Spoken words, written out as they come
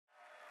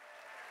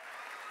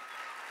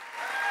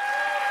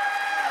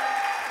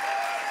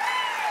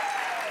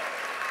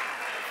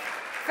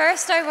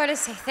First, I want to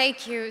say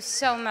thank you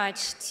so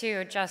much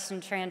to Justin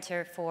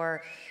Tranter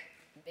for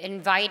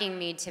inviting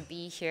me to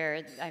be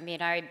here. I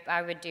mean,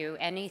 I would do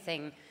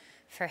anything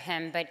for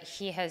him, but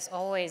he has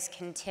always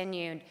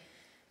continued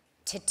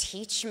to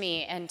teach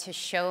me and to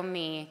show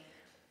me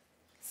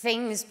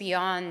things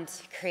beyond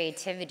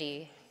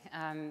creativity,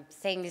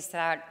 things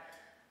that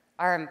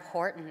are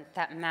important,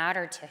 that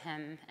matter to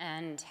him,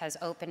 and has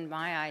opened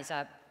my eyes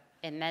up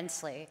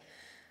immensely.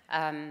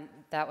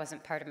 That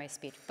wasn't part of my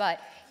speech, but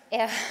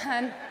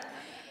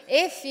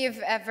if you've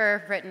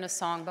ever written a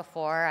song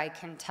before, I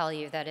can tell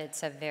you that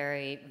it's a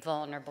very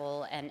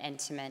vulnerable and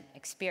intimate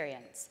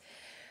experience.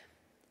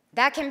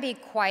 That can be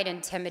quite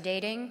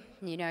intimidating.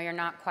 You know, you're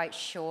not quite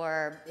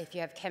sure if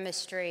you have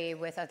chemistry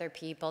with other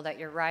people that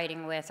you're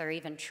writing with, or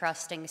even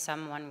trusting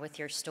someone with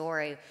your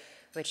story,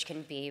 which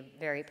can be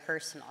very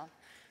personal.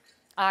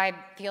 I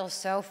feel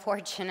so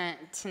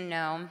fortunate to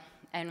know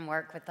and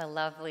work with the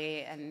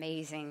lovely,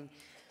 amazing,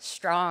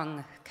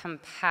 strong,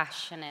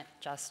 compassionate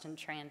Justin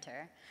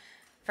Tranter.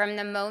 From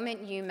the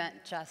moment you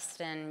met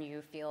Justin,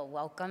 you feel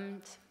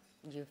welcomed,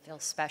 you feel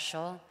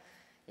special,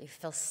 you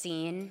feel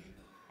seen,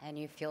 and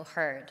you feel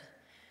heard.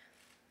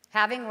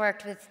 Having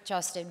worked with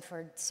Justin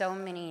for so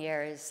many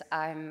years,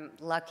 I'm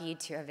lucky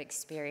to have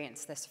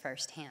experienced this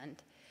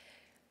firsthand.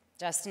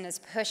 Justin has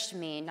pushed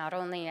me not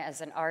only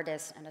as an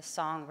artist and a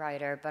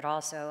songwriter, but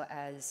also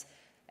as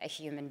a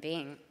human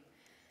being.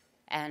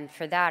 And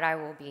for that, I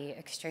will be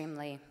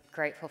extremely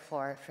grateful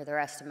for the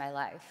rest of my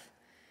life.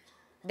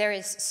 There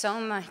is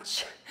so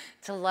much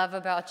to love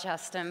about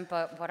Justin,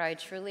 but what I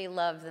truly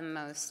love the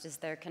most is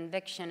their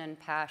conviction and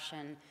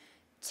passion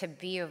to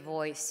be a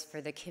voice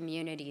for the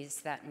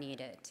communities that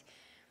need it.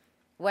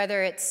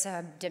 Whether it's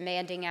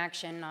demanding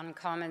action on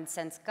common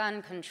sense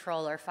gun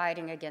control or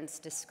fighting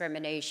against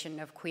discrimination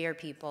of queer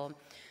people,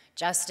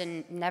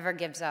 Justin never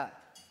gives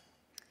up.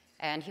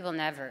 And he will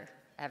never,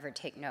 ever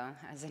take no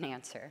as an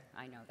answer.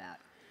 I know that.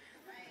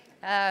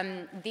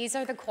 These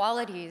are the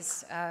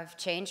qualities of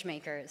change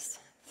makers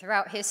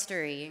throughout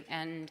history,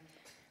 and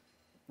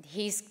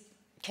he's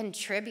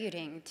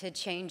contributing to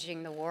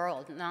changing the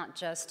world, not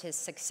just his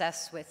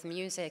success with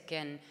music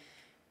and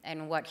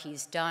what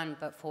he's done,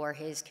 but for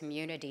his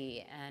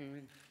community,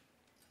 and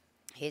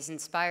he's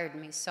inspired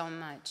me so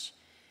much.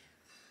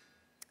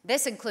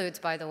 This includes,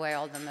 by the way,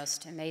 all the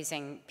most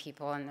amazing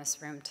people in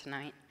this room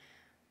tonight.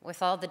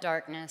 With all the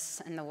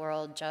darkness in the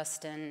world,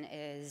 Justin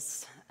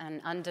is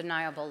an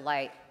undeniable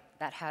light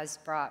that has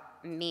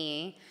brought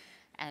me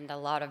and a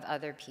lot of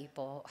other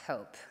people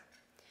hope.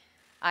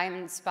 I'm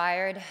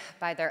inspired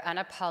by their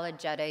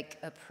unapologetic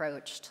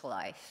approach to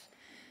life.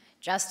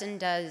 Justin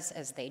does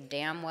as they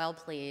damn well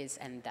please,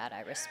 and that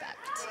I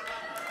respect.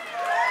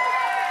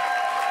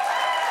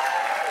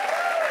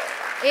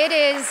 It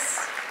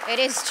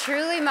is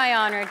truly my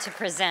honor to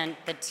present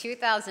the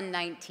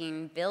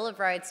 2019 Bill of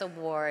Rights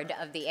Award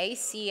of the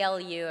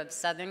ACLU of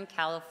Southern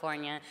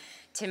California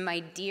to my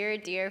dear,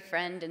 dear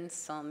friend and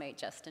soulmate,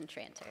 Justin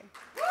Tranter.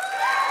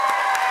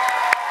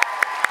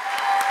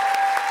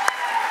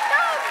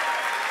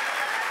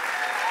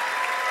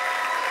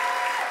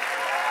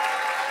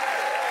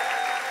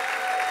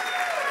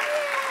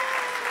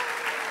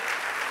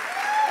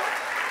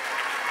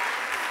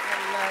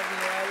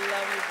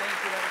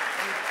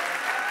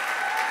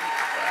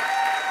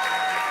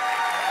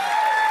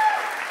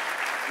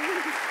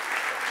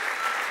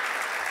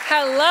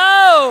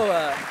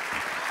 Hello!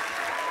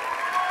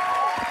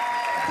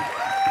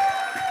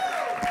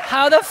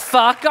 How the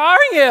fuck are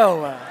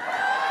you?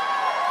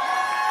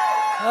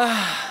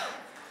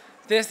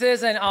 This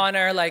is an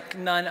honor like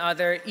none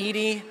other.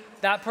 Edie,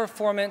 that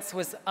performance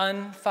was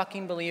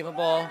unfucking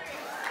believable.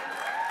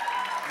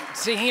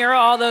 To hear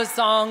all those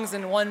songs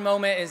in one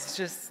moment is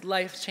just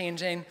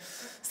life-changing.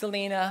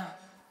 Selena,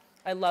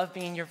 I love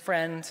being your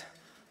friend.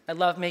 I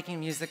love making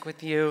music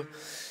with you.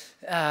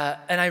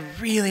 And I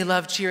really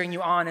love cheering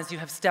you on as you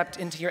have stepped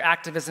into your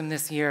activism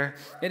this year.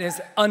 It is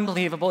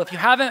unbelievable. If you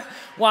haven't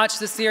watched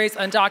the series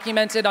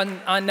Undocumented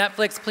on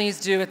Netflix,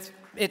 please do.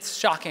 It's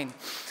shocking.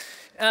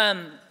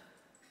 The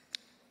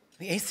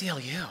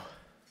ACLU.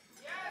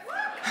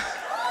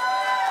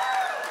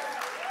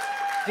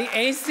 The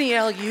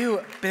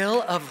ACLU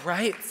Bill of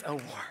Rights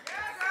Award.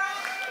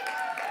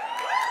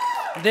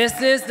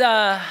 This is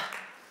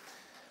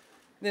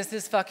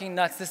fucking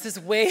nuts. This is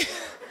way...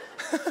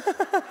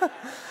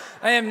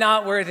 I am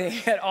not worthy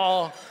at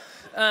all.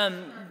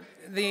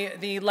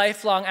 The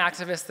lifelong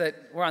activists that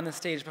were on the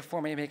stage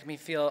before me make me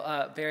feel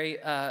very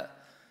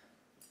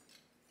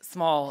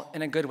small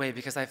in a good way,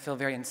 because I feel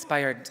very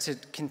inspired to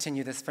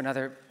continue this for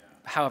another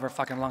however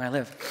fucking long I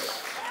live.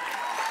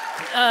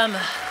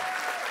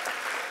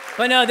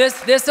 But no,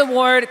 this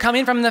award,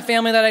 coming from the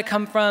family that I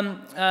come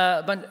from,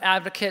 a bunch of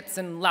advocates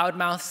and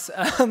loudmouths,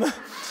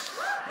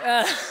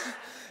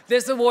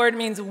 this award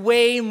means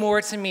way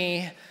more to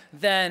me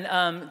than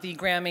the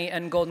Grammy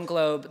and Golden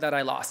Globe that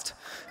I lost.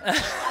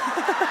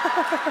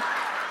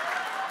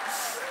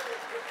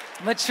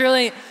 But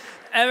truly,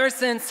 ever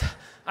since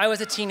I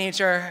was a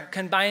teenager,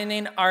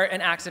 combining art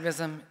and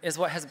activism is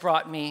what has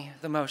brought me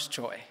the most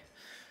joy.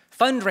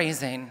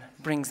 Fundraising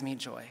brings me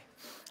joy.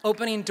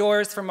 Opening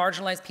doors for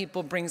marginalized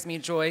people brings me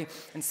joy.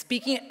 And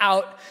speaking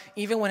out,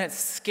 even when it's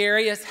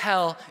scary as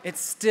hell, it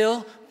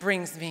still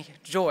brings me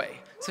joy.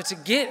 So to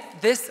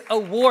get this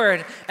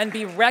award and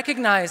be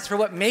recognized for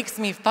what makes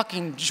me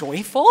fucking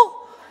joyful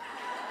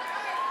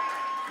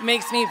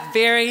makes me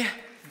very,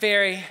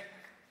 very,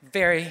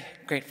 very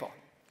grateful.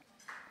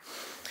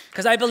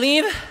 Because I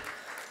believe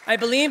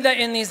that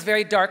in these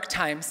very dark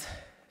times,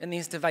 in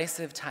these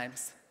divisive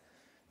times,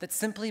 that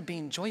simply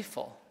being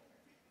joyful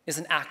is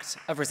an act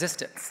of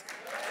resistance.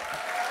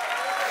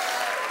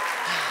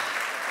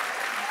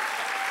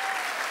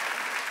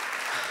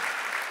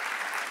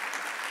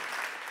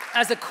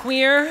 As a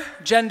queer,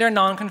 gender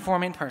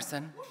non-conforming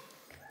person,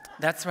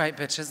 that's right,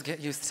 bitches, get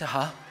used to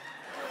huh?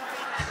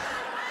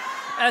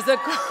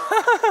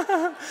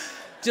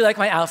 Do you like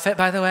my outfit,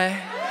 by the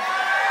way?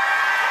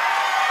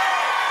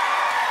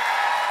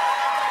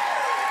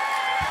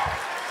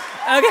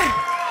 Okay.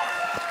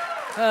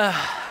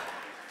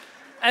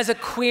 As a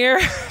queer,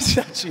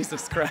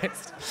 Jesus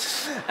Christ.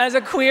 As a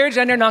queer,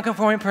 gender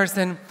non-conforming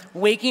person,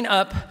 waking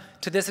up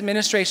to this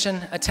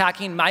administration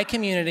attacking my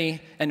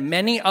community and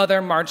many other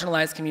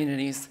marginalized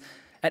communities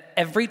at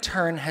every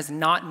turn has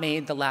not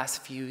made the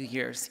last few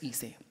years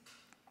easy.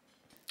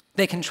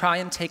 They can try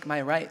and take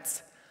my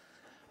rights,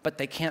 but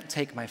they can't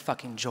take my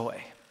fucking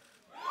joy.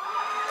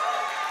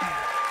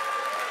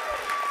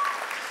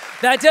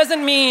 That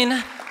doesn't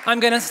mean I'm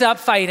gonna stop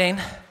fighting.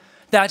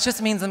 That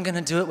just means I'm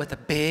gonna do it with a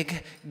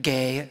big,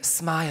 gay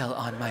smile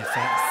on my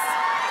face.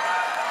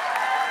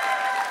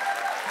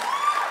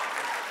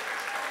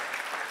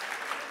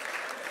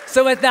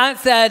 So with that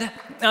said,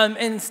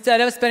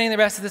 instead of spending the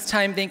rest of this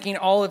time thanking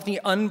all of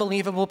the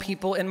unbelievable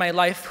people in my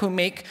life who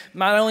make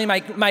not only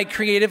my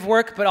creative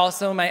work, but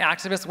also my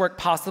activist work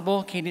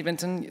possible, Katie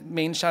Vinton,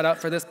 main shout out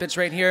for this bitch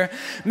right here,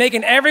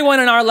 making everyone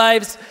in our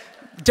lives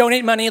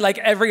donate money like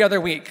every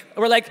other week.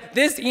 We're like,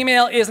 this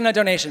email isn't a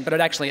donation, but it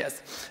actually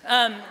is.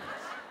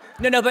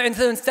 But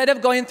so instead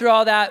of going through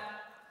all that,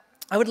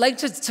 I would like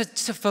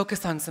to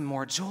focus on some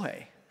more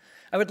joy.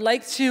 I would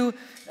like to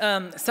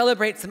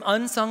celebrate some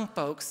unsung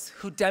folks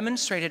who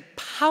demonstrated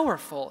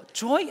powerful,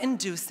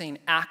 joy-inducing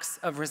acts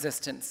of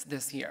resistance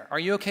this year. Are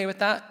you okay with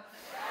that?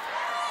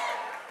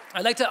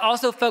 I'd like to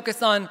also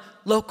focus on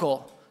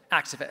local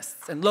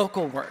activists and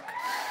local work.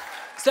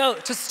 So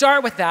to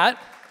start with that,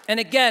 and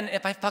again,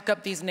 if I fuck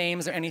up these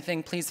names or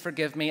anything, please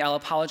forgive me. I'll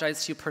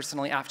apologize to you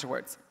personally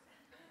afterwards.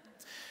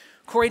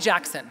 Corey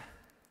Jackson.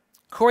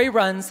 Corey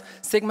runs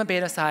Sigma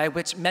Beta Psi,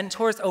 which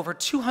mentors over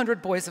 200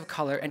 boys of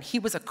color, and he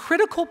was a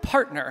critical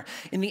partner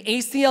in the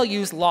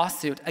ACLU's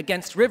lawsuit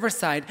against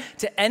Riverside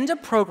to end a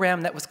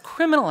program that was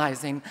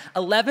criminalizing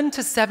 11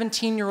 to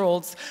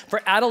 17-year-olds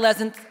for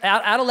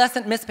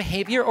adolescent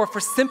misbehavior or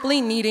for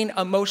simply needing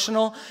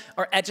emotional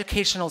or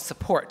educational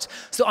support.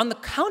 So on the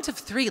count of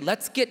 3,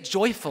 let's get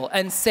joyful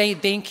and say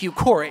thank you,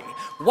 Corey.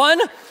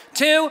 1,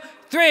 2,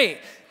 3.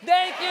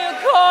 Thank you,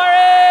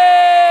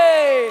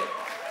 Corey!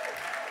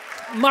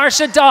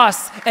 Marsha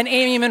Doss and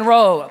Amy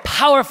Monroe,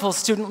 powerful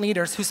student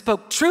leaders who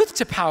spoke truth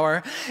to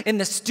power in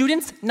the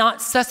Students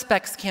Not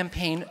Suspects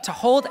campaign to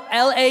hold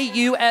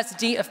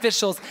LAUSD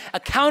officials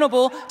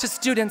accountable to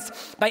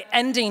students by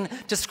ending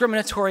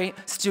discriminatory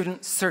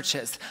student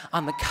searches.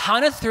 On the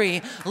count of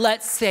 3,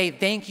 let's say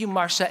thank you,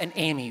 Marsha and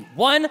Amy.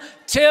 1,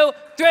 2,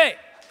 3. Thank you,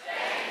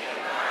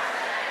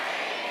 Marsha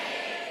and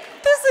Amy.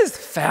 This is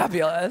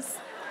fabulous.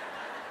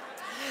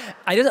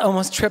 I just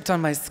almost tripped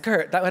on my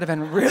skirt. That would have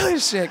been really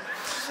chic.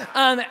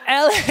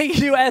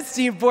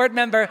 LAUSD board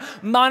member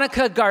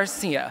Monica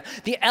Garcia,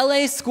 the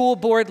LA school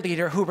board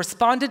leader who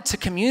responded to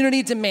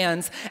community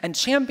demands and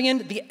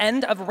championed the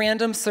end of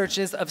random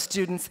searches of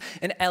students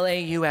in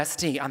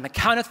LAUSD. On the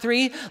count of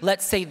 3,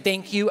 let's say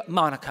thank you,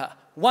 Monica.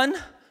 1,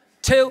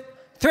 2,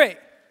 3.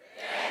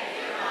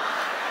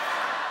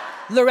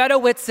 Loretta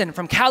Whitson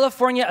from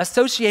California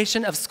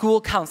Association of School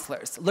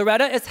Counselors.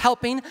 Loretta is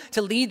helping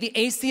to lead the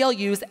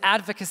ACLU's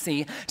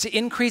advocacy to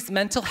increase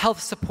mental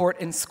health support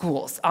in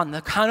schools. On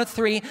the count of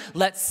 3,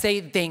 let's say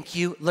thank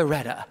you,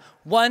 Loretta.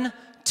 1,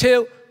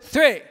 2,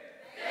 3.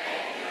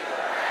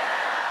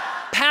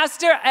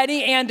 Pastor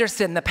Eddie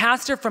Anderson, the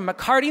pastor from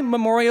McCarty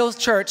Memorial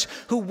Church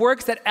who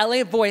works at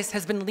LA Voice,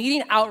 has been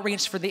leading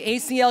outreach for the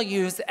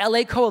ACLU's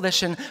LA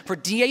Coalition for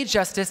DA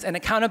Justice and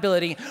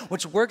Accountability,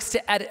 which works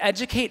to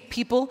educate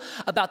people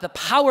about the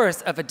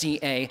powers of a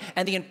DA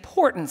and the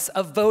importance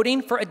of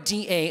voting for a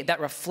DA that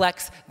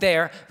reflects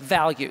their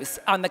values.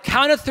 On the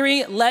count of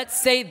 3,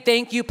 let's say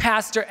thank you,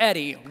 Pastor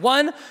Eddie.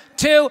 1,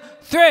 2,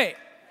 3.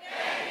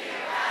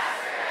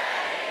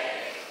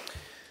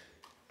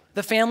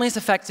 The families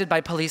affected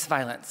by police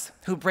violence,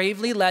 who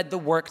bravely led the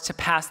work to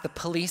pass the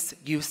Police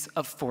Use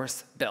of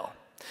Force bill.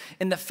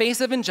 In the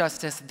face of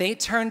injustice, they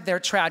turned their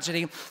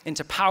tragedy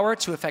into power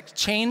to effect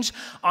change,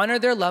 honor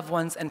their loved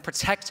ones, and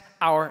protect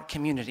our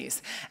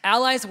communities.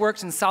 Allies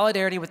worked in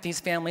solidarity with these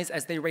families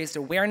as they raised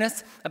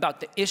awareness about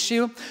the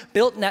issue,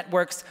 built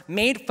networks,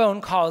 made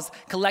phone calls,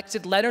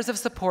 collected letters of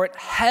support,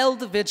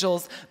 held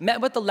vigils, met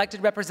with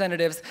elected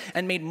representatives,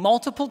 and made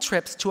multiple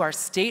trips to our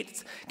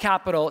state's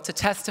capital to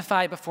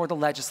testify before the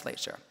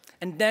legislature.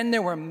 And then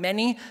there were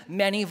many,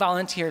 many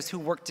volunteers who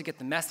worked to get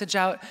the message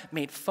out,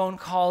 made phone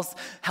calls,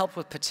 helped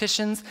with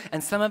petitions,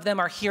 and some of them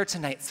are here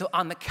tonight. So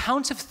on the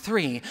count of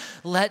 3,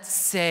 let's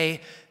say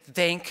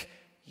thank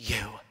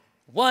you.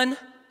 1,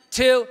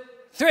 2,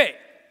 3. Thank you.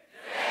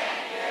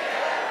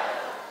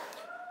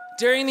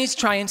 During these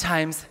trying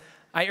times,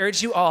 I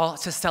urge you all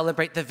to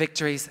celebrate the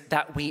victories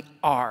that we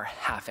are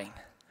having.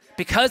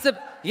 Because of,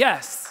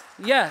 yes.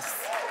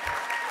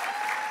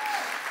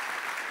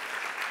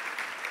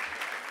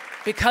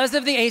 Because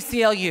of the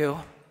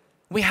ACLU,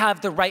 we have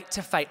the right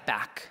to fight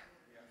back.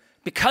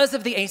 Because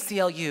of the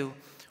ACLU,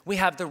 we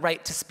have the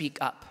right to speak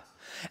up.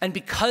 And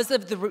because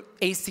of the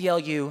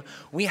ACLU,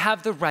 we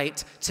have the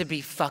right to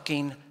be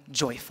fucking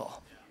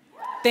joyful.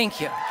 Thank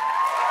you.